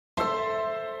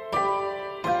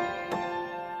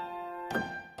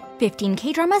15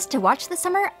 K-dramas to watch this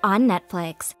summer on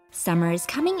Netflix. Summer is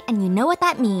coming and you know what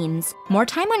that means. More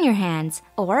time on your hands.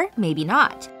 Or maybe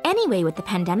not. Anyway, with the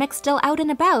pandemic still out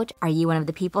and about, are you one of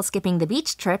the people skipping the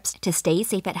beach trips to stay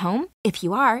safe at home? If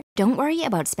you are, don't worry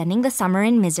about spending the summer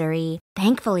in misery.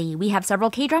 Thankfully, we have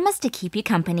several K-dramas to keep you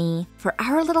company. For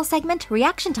our little segment,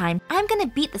 Reaction Time, I'm gonna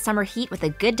beat the summer heat with a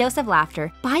good dose of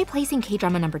laughter by placing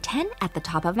K-drama number 10 at the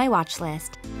top of my watch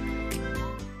list.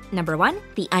 Number 1,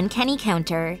 The Uncanny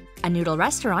Counter. A noodle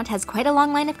restaurant has quite a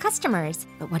long line of customers,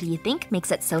 but what do you think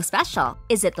makes it so special?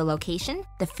 Is it the location,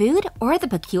 the food, or the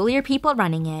peculiar people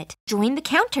running it? Join the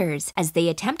counters as they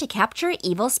attempt to capture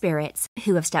evil spirits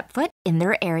who have stepped foot in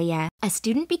their area. A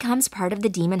student becomes part of the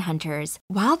demon hunters.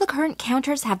 While the current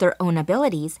counters have their own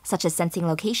abilities, such as sensing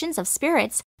locations of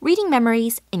spirits, reading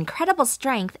memories, incredible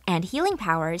strength, and healing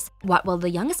powers, what will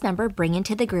the youngest member bring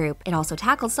into the group? It also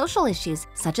tackles social issues,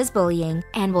 such as bullying,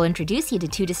 and will introduce you to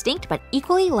 2 distinct but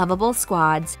equally lovable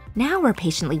squads. Now we're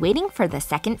patiently waiting for the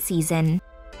second season.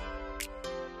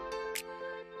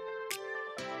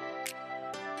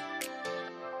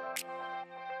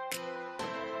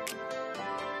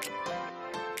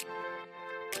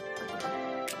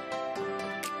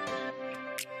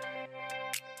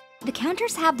 The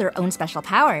counters have their own special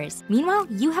powers. Meanwhile,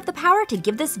 you have the power to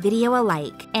give this video a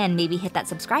like, and maybe hit that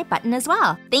subscribe button as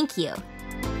well. Thank you.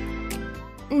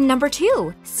 Number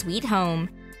 2, Sweet Home.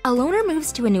 A loner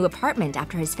moves to a new apartment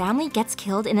after his family gets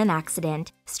killed in an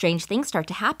accident. Strange things start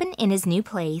to happen in his new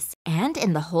place, and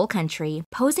in the whole country,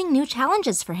 posing new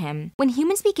challenges for him. When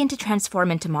humans begin to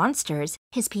transform into monsters,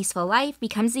 his peaceful life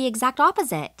becomes the exact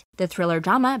opposite. The thriller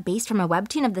drama, based from a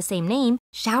webtoon of the same name,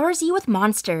 showers you with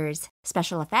monsters.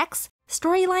 Special effects,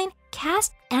 storyline,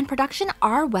 cast, and production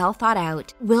are well thought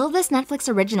out. Will this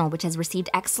Netflix original, which has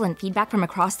received excellent feedback from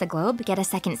across the globe, get a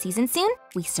second season soon?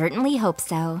 We certainly hope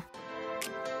so.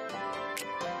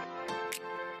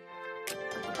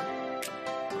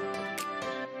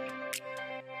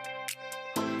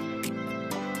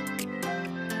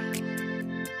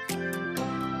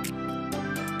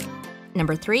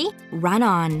 Number 3, Run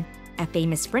On. A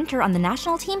famous sprinter on the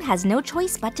national team has no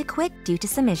choice but to quit due to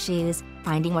some issues.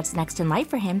 Finding what's next in life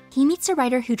for him, he meets a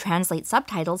writer who translates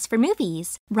subtitles for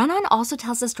movies. Run On also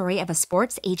tells the story of a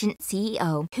sports agent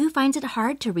CEO who finds it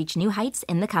hard to reach new heights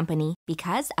in the company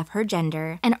because of her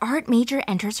gender. An art major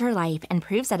enters her life and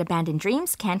proves that abandoned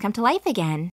dreams can come to life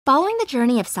again. Following the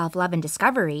journey of self-love and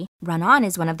discovery, Run On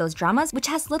is one of those dramas which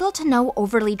has little to no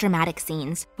overly dramatic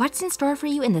scenes. What's in store for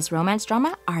you in this romance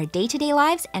drama are day-to-day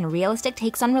lives and realistic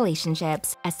takes on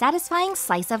relationships, a satisfying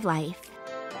slice of life.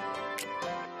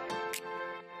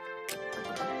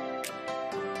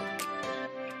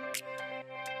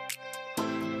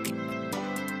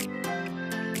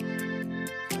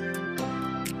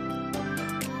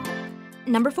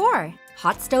 Number 4,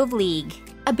 Hot Stove League.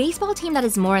 A baseball team that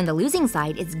is more on the losing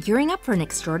side is gearing up for an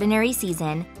extraordinary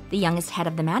season. The youngest head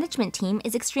of the management team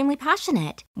is extremely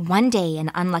passionate. One day,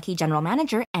 an unlucky general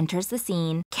manager enters the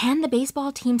scene. Can the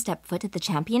baseball team step foot at the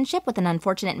championship with an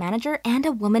unfortunate manager and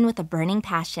a woman with a burning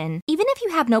passion? Even if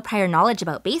you have no prior knowledge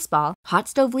about baseball, Hot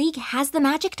Stove League has the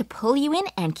magic to pull you in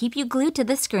and keep you glued to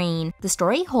the screen. The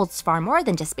story holds far more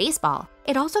than just baseball.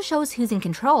 It also shows who's in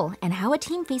control and how a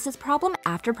team faces problem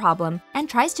after problem and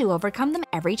tries to overcome them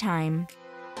every time.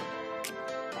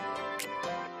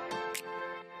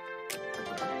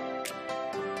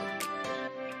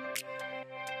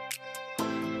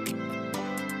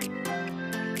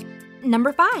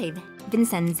 Number 5,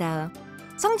 Vincenzo.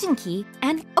 Song Joong-ki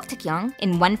and Ok Taek-young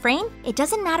in one frame? It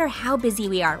doesn't matter how busy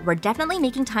we are, we're definitely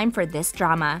making time for this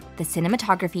drama. The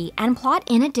cinematography and plot,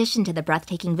 in addition to the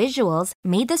breathtaking visuals,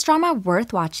 made this drama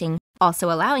worth watching,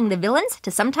 also allowing the villains to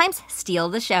sometimes steal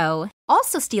the show.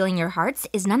 Also stealing your hearts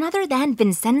is none other than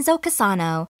Vincenzo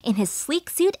Cassano in his sleek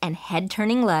suit and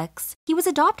head-turning looks. He was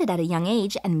adopted at a young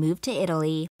age and moved to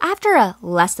Italy. After a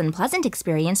less than pleasant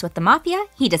experience with the mafia,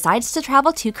 he decides to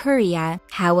travel to Korea.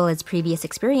 How will his previous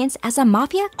experience as a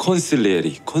mafia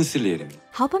consigliere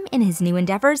help him in his new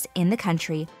endeavors in the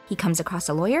country? He comes across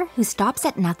a lawyer who stops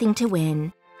at nothing to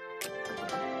win.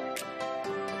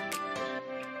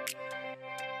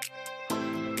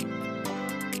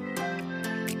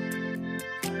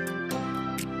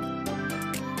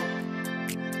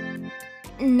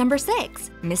 Number 6,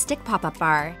 Mystic Pop-Up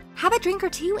Bar. Have a drink or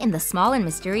two in the small and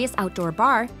mysterious outdoor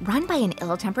bar run by an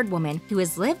ill-tempered woman who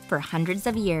has lived for hundreds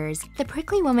of years. The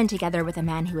prickly woman, together with a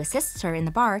man who assists her in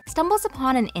the bar, stumbles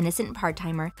upon an innocent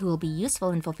part-timer who will be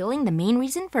useful in fulfilling the main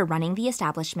reason for running the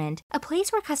establishment, a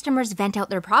place where customers vent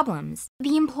out their problems.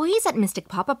 The employees at Mystic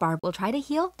Pop-Up Bar will try to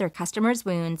heal their customers'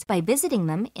 wounds by visiting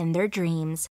them in their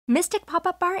dreams. Mystic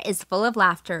Pop-Up Bar is full of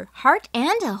laughter, heart,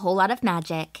 and a whole lot of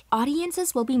magic.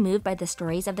 Audiences will be moved by the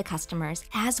stories of the customers,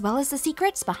 as well as the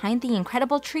secrets behind the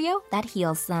incredible trio that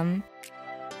heals them.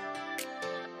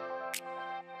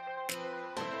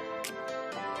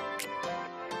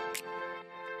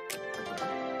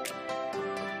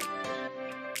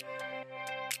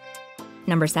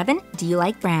 Number 7. Do you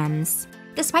like Brahms?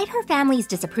 Despite her family's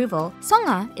disapproval,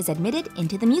 Song-ah is admitted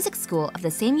into the music school of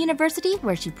the same university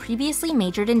where she previously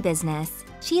majored in business.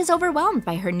 She is overwhelmed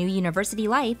by her new university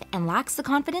life and lacks the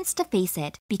confidence to face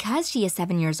it because she is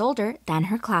 7 years older than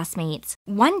her classmates.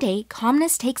 One day,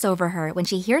 calmness takes over her when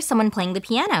she hears someone playing the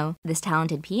piano. This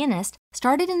talented pianist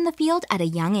started in the field at a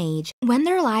young age. When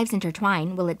their lives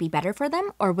intertwine, will it be better for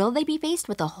them, or will they be faced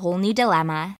with a whole new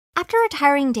dilemma? After a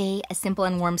tiring day, a simple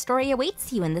and warm story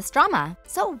awaits you in this drama.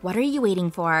 So what are you waiting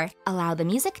for? Allow the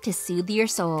music to soothe your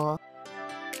soul.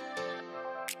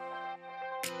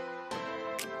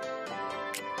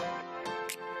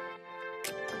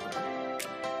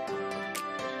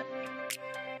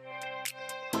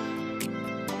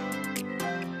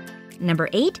 Number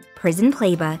 8. Prison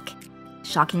Playbook.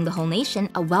 Shocking the whole nation,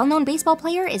 a well-known baseball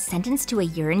player is sentenced to a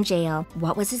year in jail.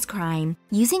 What was his crime?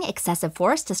 Using excessive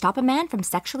force to stop a man from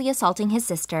sexually assaulting his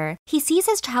sister. He sees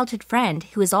his childhood friend,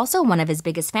 who is also one of his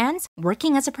biggest fans,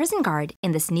 working as a prison guard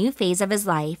in this new phase of his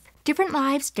life. Different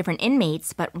lives, different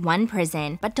inmates, but one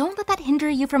prison. But don't let that hinder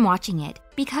you from watching it,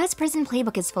 because Prison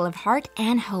Playbook is full of heart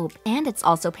and hope, and it's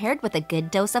also paired with a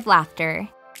good dose of laughter.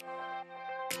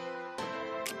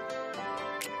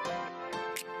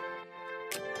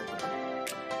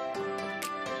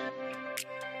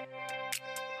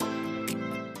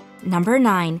 Number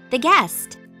 9. The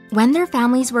Guest. When their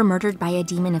families were murdered by a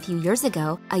demon a few years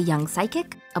ago, a young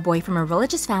psychic, a boy from a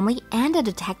religious family, and a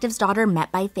detective's daughter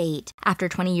met by fate. After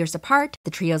 20 years apart,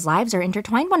 the trio's lives are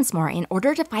intertwined once more in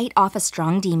order to fight off a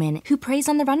strong demon who preys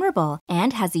on the vulnerable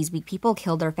and has these weak people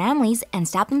kill their families and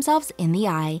stab themselves in the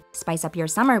eye. Spice up your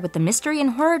summer with the mystery and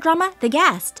horror drama, The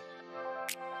Guest.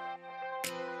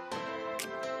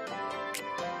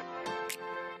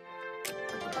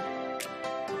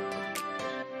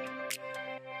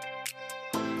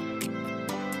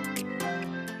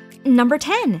 Number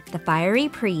 10. The Fiery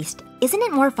Priest. Isn't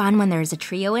it more fun when there's a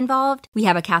trio involved? We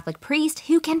have a Catholic priest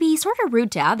who can be sort of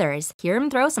rude to others. Hear him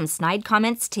throw some snide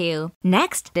comments too.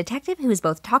 Next, detective who is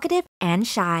both talkative and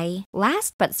shy.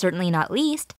 Last but certainly not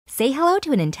least, say hello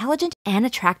to an intelligent and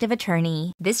attractive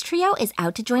attorney. This trio is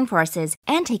out to join forces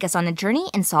and take us on a journey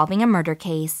in solving a murder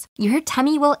case. Your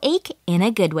tummy will ache in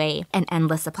a good way. An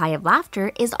endless supply of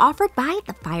laughter is offered by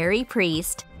the Fiery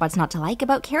Priest. What's not to like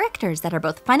about characters that are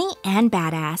both funny and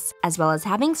badass, as well as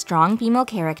having strong female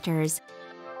characters?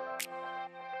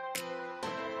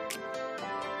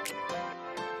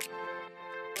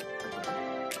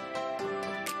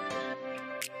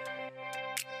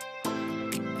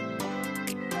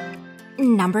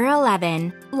 Number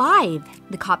 11. Live.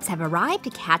 The cops have arrived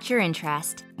to catch your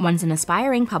interest. One's an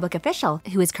aspiring public official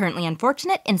who is currently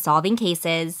unfortunate in solving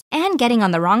cases and getting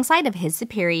on the wrong side of his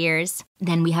superiors.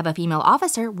 Then we have a female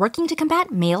officer working to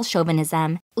combat male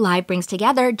chauvinism. Live brings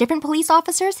together different police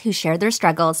officers who share their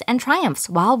struggles and triumphs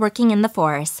while working in the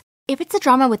force. If it's a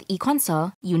drama with Lee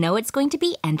Kwon-seo, you know it's going to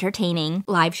be entertaining.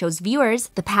 Live shows viewers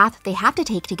the path they have to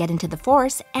take to get into the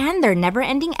force and their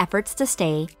never-ending efforts to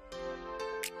stay.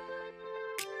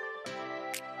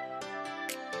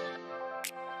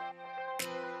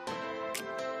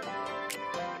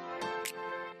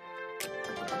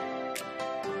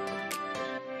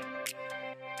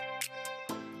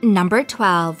 Number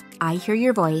 12. I Hear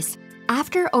Your Voice.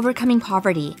 After overcoming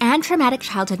poverty and traumatic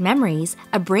childhood memories,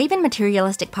 a brave and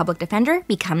materialistic public defender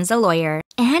becomes a lawyer.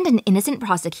 And an innocent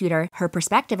prosecutor, her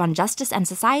perspective on justice and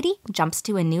society jumps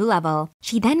to a new level.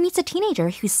 She then meets a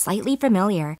teenager who's slightly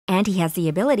familiar, and he has the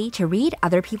ability to read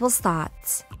other people's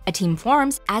thoughts. A team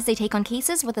forms as they take on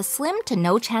cases with a slim to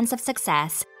no chance of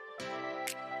success.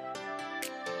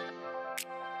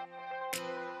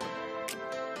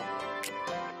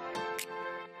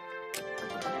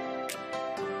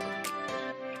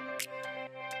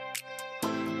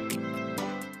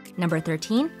 Number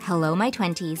 13. Hello My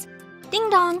 20s. Ding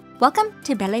dong! Welcome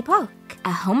to Belle Époque,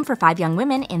 a home for 5 young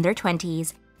women in their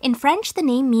 20s. In French, the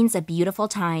name means a beautiful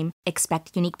time.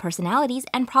 Expect unique personalities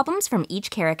and problems from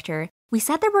each character. We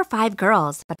said there were 5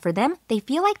 girls, but for them, they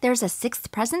feel like there's a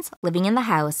 6th presence living in the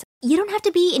house. You don't have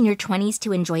to be in your 20s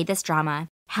to enjoy this drama.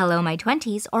 Hello My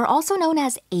 20s, or also known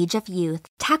as Age of Youth,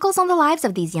 tackles on the lives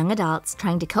of these young adults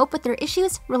trying to cope with their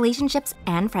issues, relationships,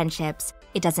 and friendships.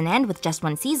 It doesn't end with just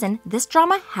one season. This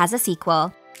drama has a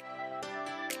sequel.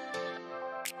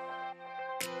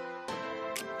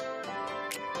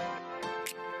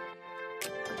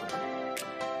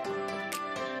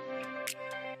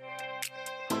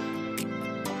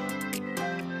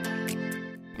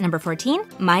 Number 14,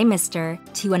 My Mister.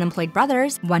 Two unemployed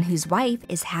brothers, one whose wife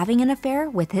is having an affair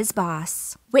with his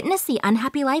boss. Witness the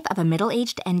unhappy life of a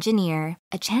middle-aged engineer.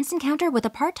 A chance encounter with a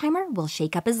part-timer will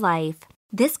shake up his life.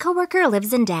 This coworker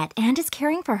lives in debt and is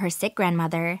caring for her sick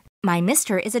grandmother. My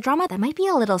Mister is a drama that might be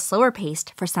a little slower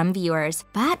paced for some viewers,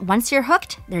 but once you're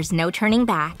hooked, there's no turning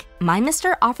back. My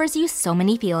Mister offers you so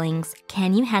many feelings.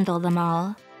 Can you handle them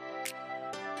all?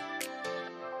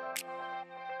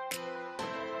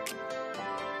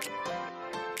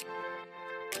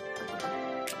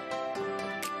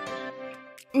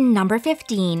 Number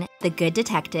 15, The Good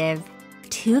Detective.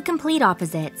 Two complete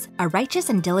opposites, a righteous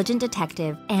and diligent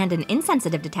detective and an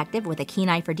insensitive detective with a keen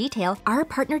eye for detail, are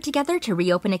partnered together to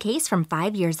reopen a case from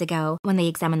 5 years ago. When they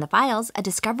examine the files, a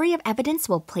discovery of evidence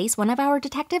will place one of our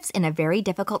detectives in a very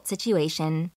difficult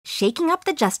situation. Shaking up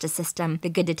the justice system, The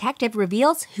Good Detective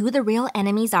reveals who the real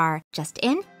enemies are. Just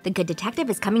in, The Good Detective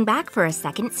is coming back for a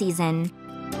second season.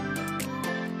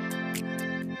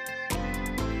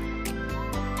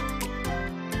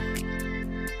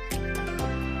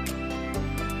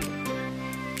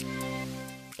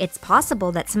 It's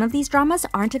possible that some of these dramas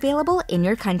aren't available in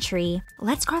your country.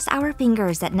 Let's cross our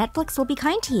fingers that Netflix will be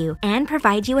kind to you and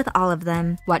provide you with all of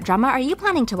them. What drama are you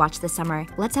planning to watch this summer?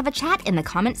 Let's have a chat in the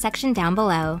comment section down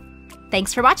below.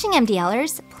 Thanks for watching,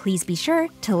 MDLers. Please be sure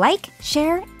to like,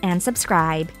 share, and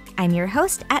subscribe. I'm your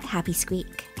host at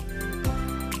HappySqueak.